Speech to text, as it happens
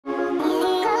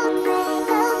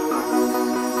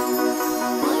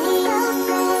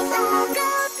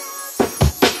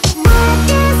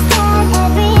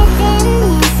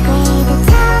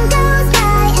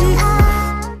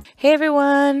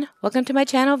everyone, welcome to my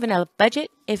channel, Vanilla Budget.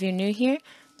 If you're new here,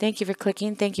 thank you for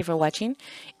clicking, thank you for watching.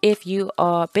 If you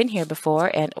are been here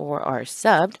before and or are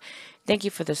subbed, thank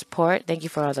you for the support, thank you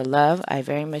for all the love, I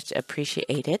very much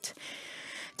appreciate it.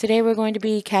 Today we're going to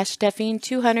be cash stuffing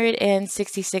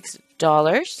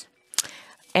 $266,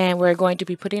 and we're going to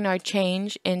be putting our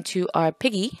change into our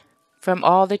piggy from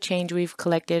all the change we've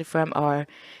collected from our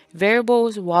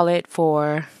variables wallet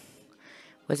for,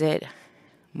 was it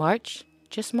March?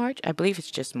 Just March? I believe it's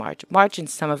just March. March and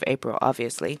some of April,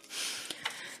 obviously.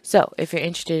 So, if you're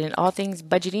interested in all things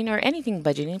budgeting or anything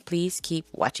budgeting, please keep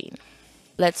watching.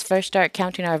 Let's first start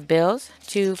counting our bills.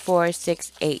 2, 4,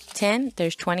 6, 8, 10.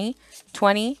 There's 20,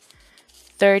 20,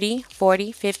 30,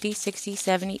 40, 50, 60,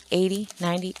 70, 80,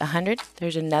 90, 100.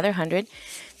 There's another 100.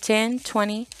 10,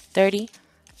 20, 30,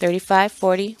 35,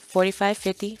 40, 45,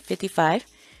 50, 55,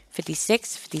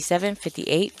 56, 57,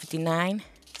 58, 59,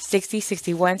 60,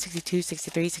 61, 62,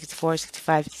 63, 64,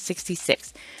 65,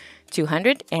 66.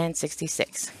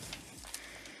 266.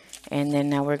 And then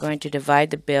now we're going to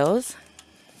divide the bills.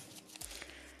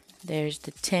 There's the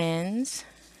tens.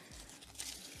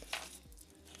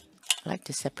 I like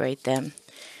to separate them.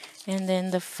 And then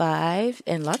the 5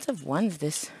 and lots of ones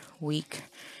this week.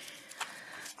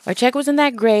 Our check wasn't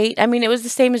that great. I mean, it was the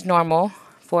same as normal.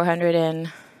 400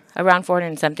 and around 400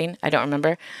 and something. I don't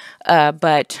remember.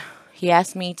 But he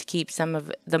asked me to keep some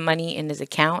of the money in his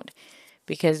account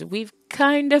because we've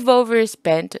kind of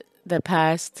overspent the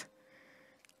past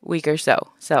week or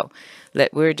so. So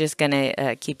we're just going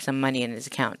to keep some money in his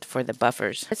account for the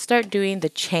buffers. Let's start doing the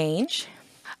change.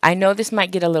 I know this might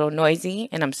get a little noisy,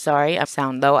 and I'm sorry, I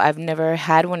sound low. I've never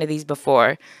had one of these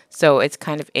before, so it's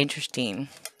kind of interesting.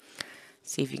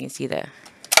 See if you can see there's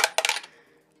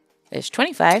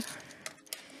 25,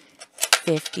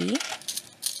 50.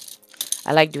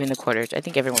 I like doing the quarters. I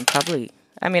think everyone probably,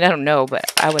 I mean, I don't know,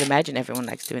 but I would imagine everyone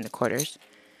likes doing the quarters.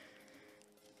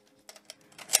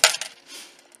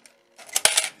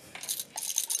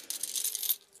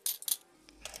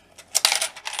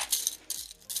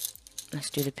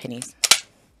 Let's do the pennies.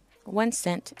 1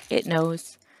 cent. It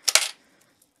knows.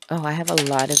 Oh, I have a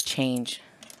lot of change.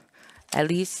 At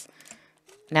least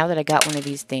now that I got one of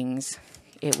these things,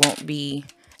 it won't be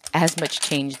as much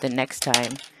change the next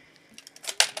time.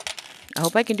 I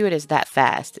hope I can do it as that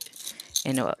fast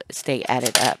and it'll stay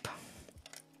added up.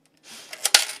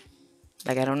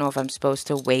 Like, I don't know if I'm supposed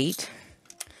to wait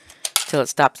till it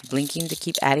stops blinking to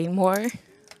keep adding more.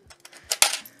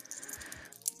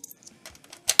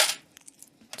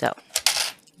 So,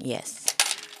 yes.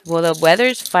 Well, the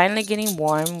weather's finally getting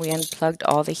warm. We unplugged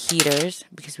all the heaters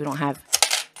because we don't have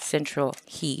central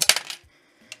heat.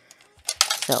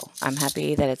 So, I'm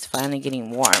happy that it's finally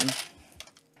getting warm.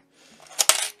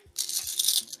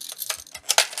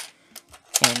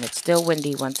 And it's still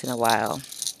windy once in a while.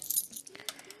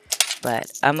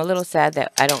 But I'm a little sad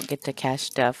that I don't get to cash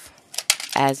stuff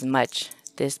as much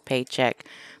this paycheck.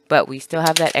 But we still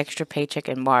have that extra paycheck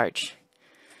in March.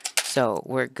 So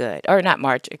we're good. Or not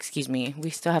March, excuse me. We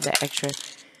still have that extra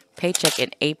paycheck in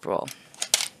April.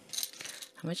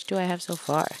 How much do I have so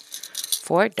far?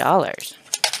 $4.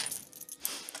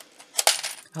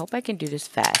 I hope I can do this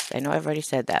fast. I know I've already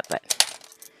said that, but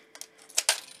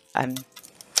I'm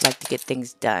like to get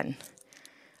things done.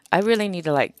 I really need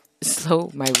to like slow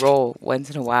my roll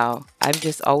once in a while. I'm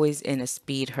just always in a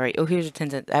speed hurry. Oh, here's a 10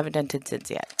 cents. I haven't done 10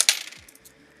 cents yet.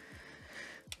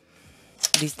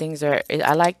 These things are,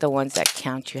 I like the ones that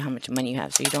count you how much money you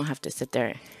have, so you don't have to sit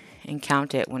there and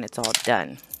count it when it's all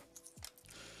done.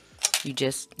 You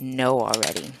just know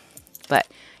already. But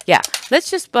yeah,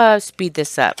 let's just speed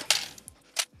this up.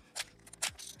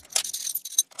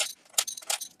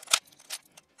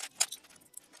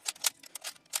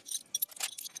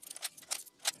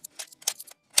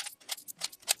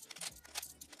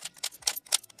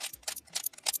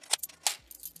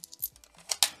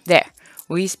 There.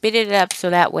 We speeded it up so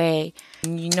that way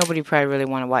nobody probably really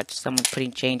want to watch someone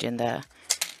putting change in a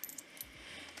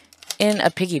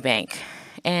piggy bank.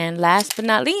 And last but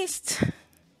not least,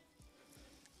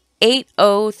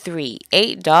 $8.03.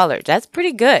 $8. That's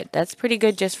pretty good. That's pretty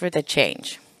good just for the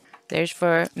change. There's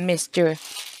for Mr.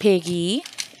 Piggy.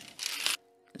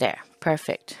 There.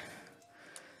 Perfect.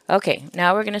 Okay,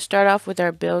 now we're going to start off with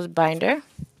our bills binder.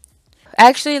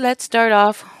 Actually, let's start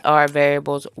off our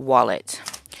variables wallet.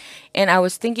 And I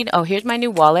was thinking, oh, here's my new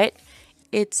wallet.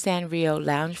 It's Sanrio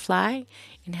Loungefly.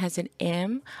 It has an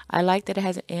M. I like that it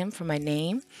has an M for my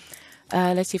name.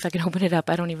 Let's see if I can open it up.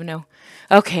 I don't even know.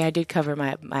 Okay, I did cover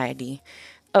my ID.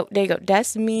 Oh, there you go.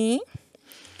 That's me.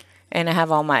 And I have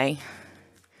all my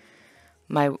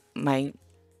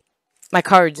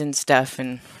cards and stuff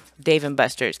and Dave and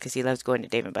Buster's because he loves going to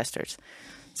Dave and Buster's.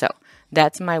 So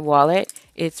that's my wallet.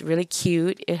 It's really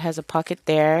cute. It has a pocket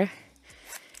there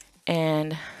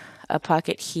and a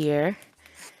pocket here.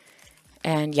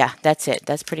 And yeah, that's it.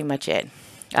 That's pretty much it.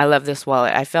 I love this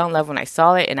wallet. I fell in love when I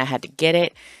saw it and I had to get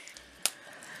it.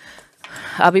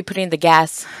 I'll be putting the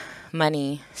gas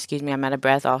money, excuse me, I'm out of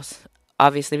breath,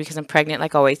 obviously, because I'm pregnant,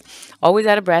 like always. Always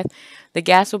out of breath. The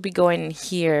gas will be going in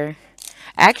here.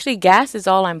 Actually, gas is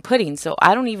all I'm putting, so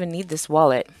I don't even need this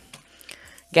wallet.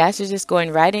 Gas is just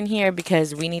going right in here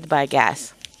because we need to buy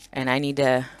gas. And I need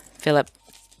to fill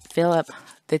up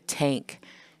the tank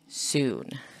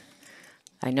soon.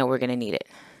 I know we're going to need it.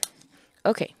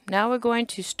 Okay, now we're going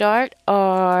to start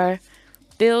our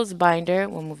bills binder.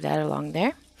 We'll move that along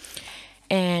there.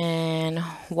 And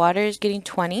water is getting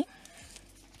 20.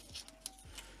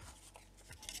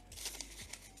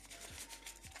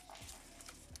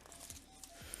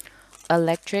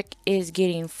 Electric is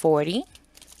getting 40.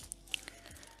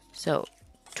 So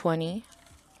 20,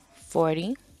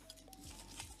 40.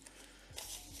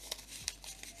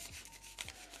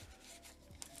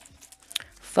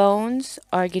 Phones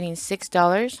are getting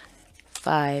 $6,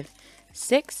 5,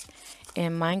 6.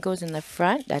 And mine goes in the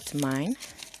front. That's mine.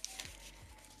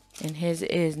 And his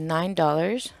is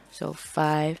 $9. So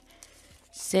 5,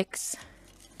 6,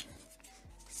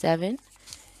 7,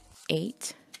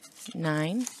 8,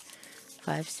 9.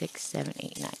 5, 6, 7,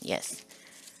 8, 9. Yes.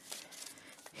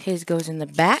 His goes in the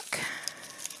back.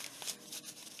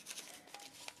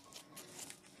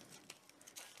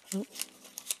 Oop.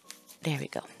 There we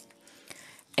go.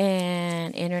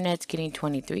 And internet's getting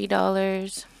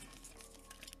 $23.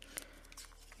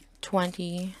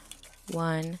 20,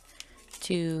 1,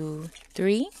 2,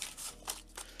 3.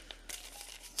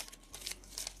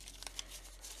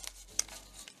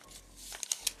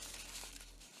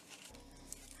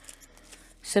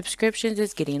 Subscriptions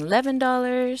is getting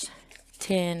 $11.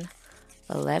 10,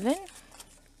 11.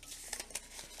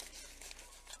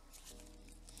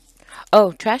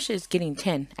 Oh, trash is getting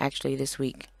 10 actually this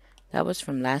week. That was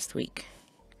from last week.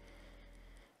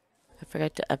 I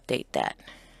forgot to update that.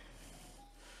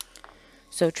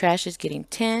 So trash is getting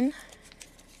 10.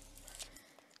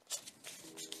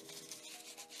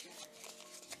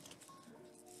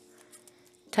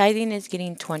 Tithing is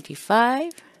getting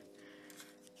 25.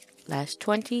 Last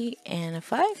 20 and a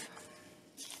 5.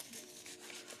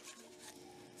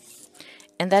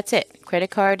 And that's it. Credit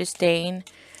card is staying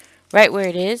right where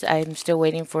it is. I'm still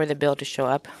waiting for the bill to show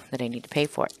up that I need to pay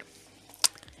for it.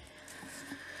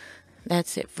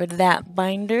 That's it for that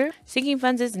binder. Sinking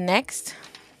funds is next.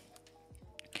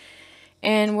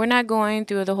 And we're not going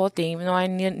through the whole thing, even though I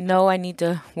know I need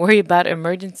to worry about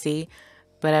emergency,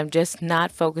 but I'm just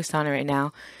not focused on it right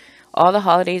now. All the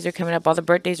holidays are coming up, all the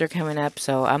birthdays are coming up,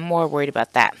 so I'm more worried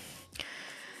about that.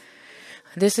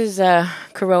 This is a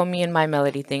Kuromi and My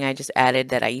Melody thing I just added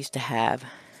that I used to have.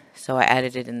 So I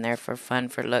added it in there for fun,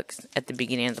 for looks at the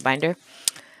beginning of the binder.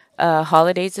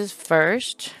 Holidays is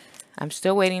first. I'm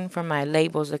still waiting for my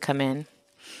labels to come in.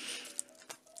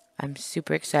 I'm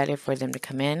super excited for them to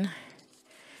come in.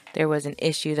 There was an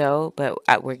issue though,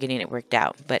 but we're getting it worked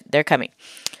out. But they're coming.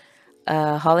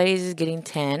 Holidays is getting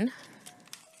 10.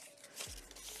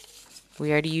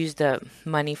 We already used the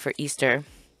money for Easter.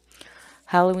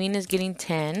 Halloween is getting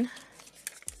 10.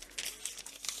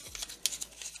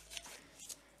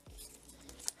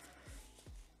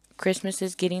 Christmas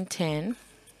is getting 10.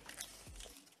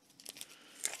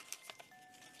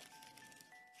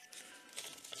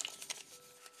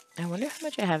 I wonder how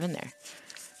much I have in there.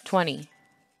 20,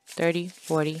 30,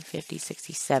 40, 50,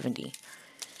 60, 70.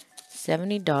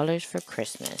 $70 for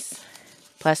Christmas.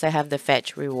 Plus I have the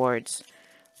fetch rewards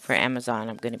for Amazon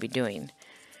I'm going to be doing.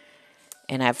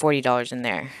 And I have $40 in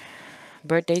there.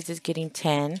 Birthdays is getting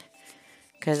 10.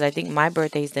 Because I think my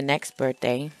birthday is the next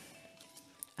birthday.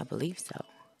 I believe so.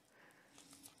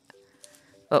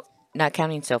 Oh, not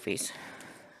counting Sophie's.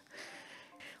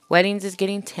 Weddings is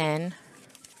getting 10.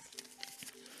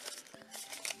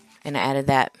 And I added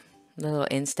that little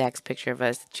Instax picture of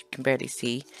us that you can barely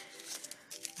see.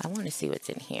 I want to see what's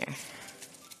in here.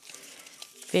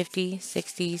 50,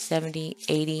 60, 70,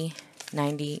 80,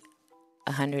 90,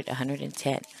 100,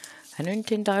 110.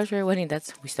 $110 for a wedding.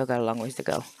 We still got a long ways to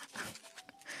go.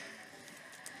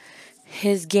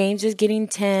 His games is getting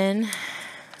 10.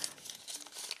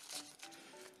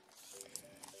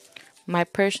 My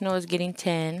personal is getting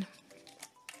 10.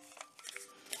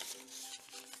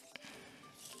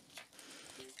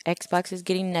 Xbox is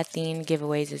getting nothing.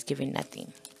 Giveaways is giving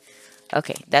nothing.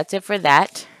 Okay, that's it for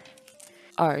that.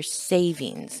 Our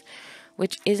savings,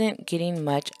 which isn't getting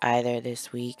much either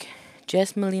this week.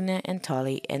 just Melina and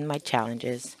Tolly in my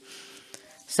challenges.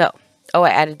 So, oh, I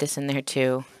added this in there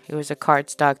too. It was a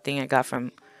cardstock thing I got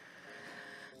from,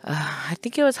 I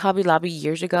think it was Hobby Lobby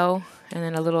years ago. And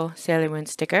then a little Sailor Moon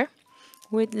sticker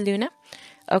with Luna.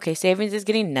 Okay, savings is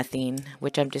getting nothing,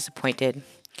 which I'm disappointed.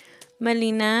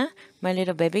 Melina, my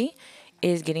little baby,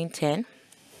 is getting 10.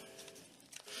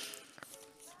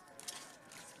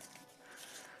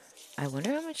 I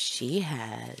wonder how much she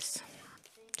has.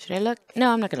 Should I look?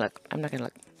 No, I'm not gonna look. I'm not gonna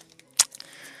look.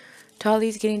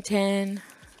 Tolly's getting 10.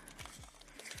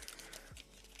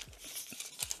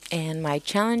 And my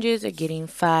challenges are getting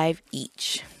 5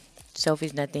 each.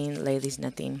 Sophie's nothing, Laylee's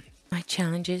nothing. My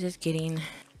challenges is getting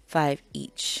 5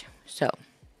 each. So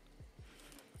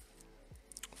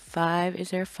 5,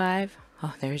 is there a 5?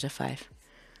 Oh, there's a 5.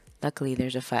 Luckily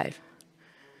there's a 5.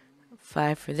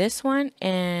 5 for this one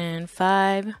and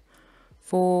 5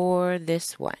 for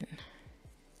this one.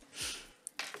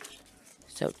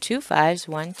 So 2 5s,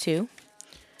 1, 2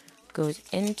 goes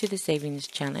into the savings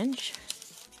challenge.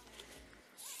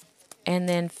 And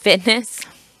then fitness.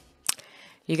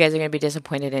 You guys are going to be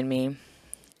disappointed in me.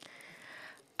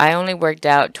 I only worked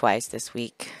out twice this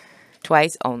week.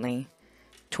 Twice only.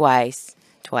 Twice.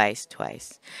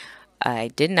 I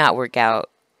did not work out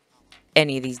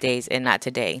any of these days and not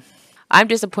today. I'm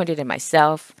disappointed in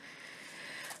myself.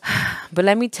 But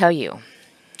let me tell you,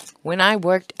 when I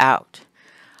worked out,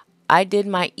 I did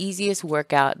my easiest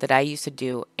workout that I used to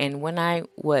do. And when I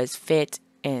was fit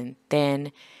and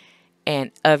thin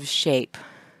and of shape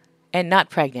and not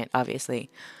pregnant, obviously,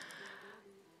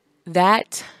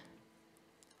 that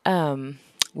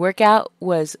workout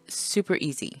was super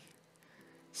easy.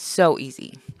 So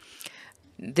easy.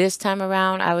 This time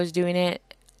around, I was doing it.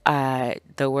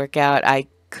 The workout, I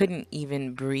couldn't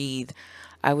even breathe.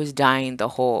 I was dying the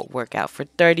whole workout for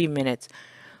 30 minutes,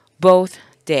 both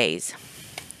days.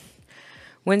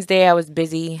 Wednesday, I was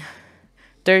busy.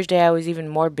 Thursday, I was even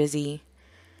more busy.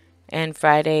 And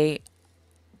Friday,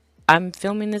 I'm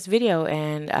filming this video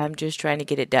and I'm just trying to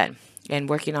get it done and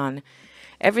working on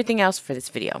everything else for this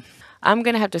video. I'm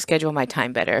going to have to schedule my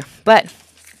time better. But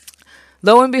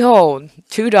lo and behold,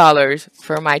 $2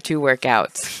 for my 2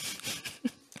 workouts.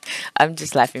 I'm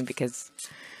just laughing because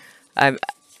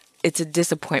it's a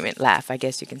disappointment laugh, I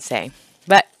guess you can say.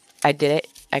 But I did it.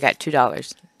 I got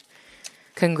 $2.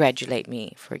 Congratulate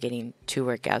me for getting 2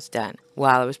 workouts done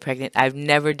while I was pregnant. I've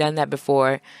never done that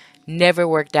before. Never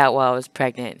worked out while I was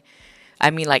pregnant. I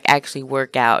mean, like actually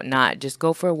work out, not just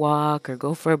go for a walk or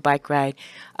go for a bike ride.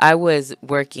 I was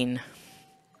working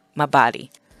my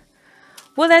body.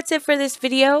 Well, that's it for this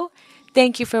video.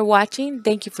 Thank you for watching.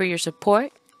 Thank you for your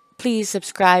support. Please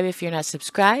subscribe if you're not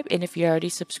subscribed. And if you're already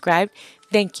subscribed,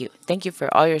 thank you. Thank you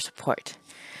for all your support.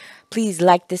 Please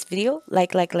like this video.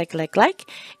 Like.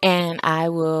 And I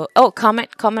will, comment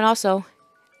also.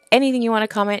 Anything you want to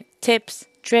comment, tips,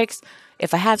 tricks.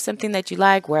 If I have something that you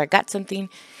like, where I got something,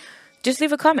 just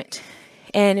leave a comment.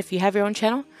 And if you have your own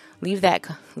channel, leave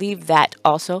that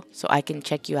also so I can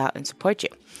check you out and support you.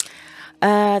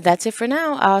 That's it for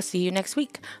now. I'll see you next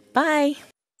week. Bye.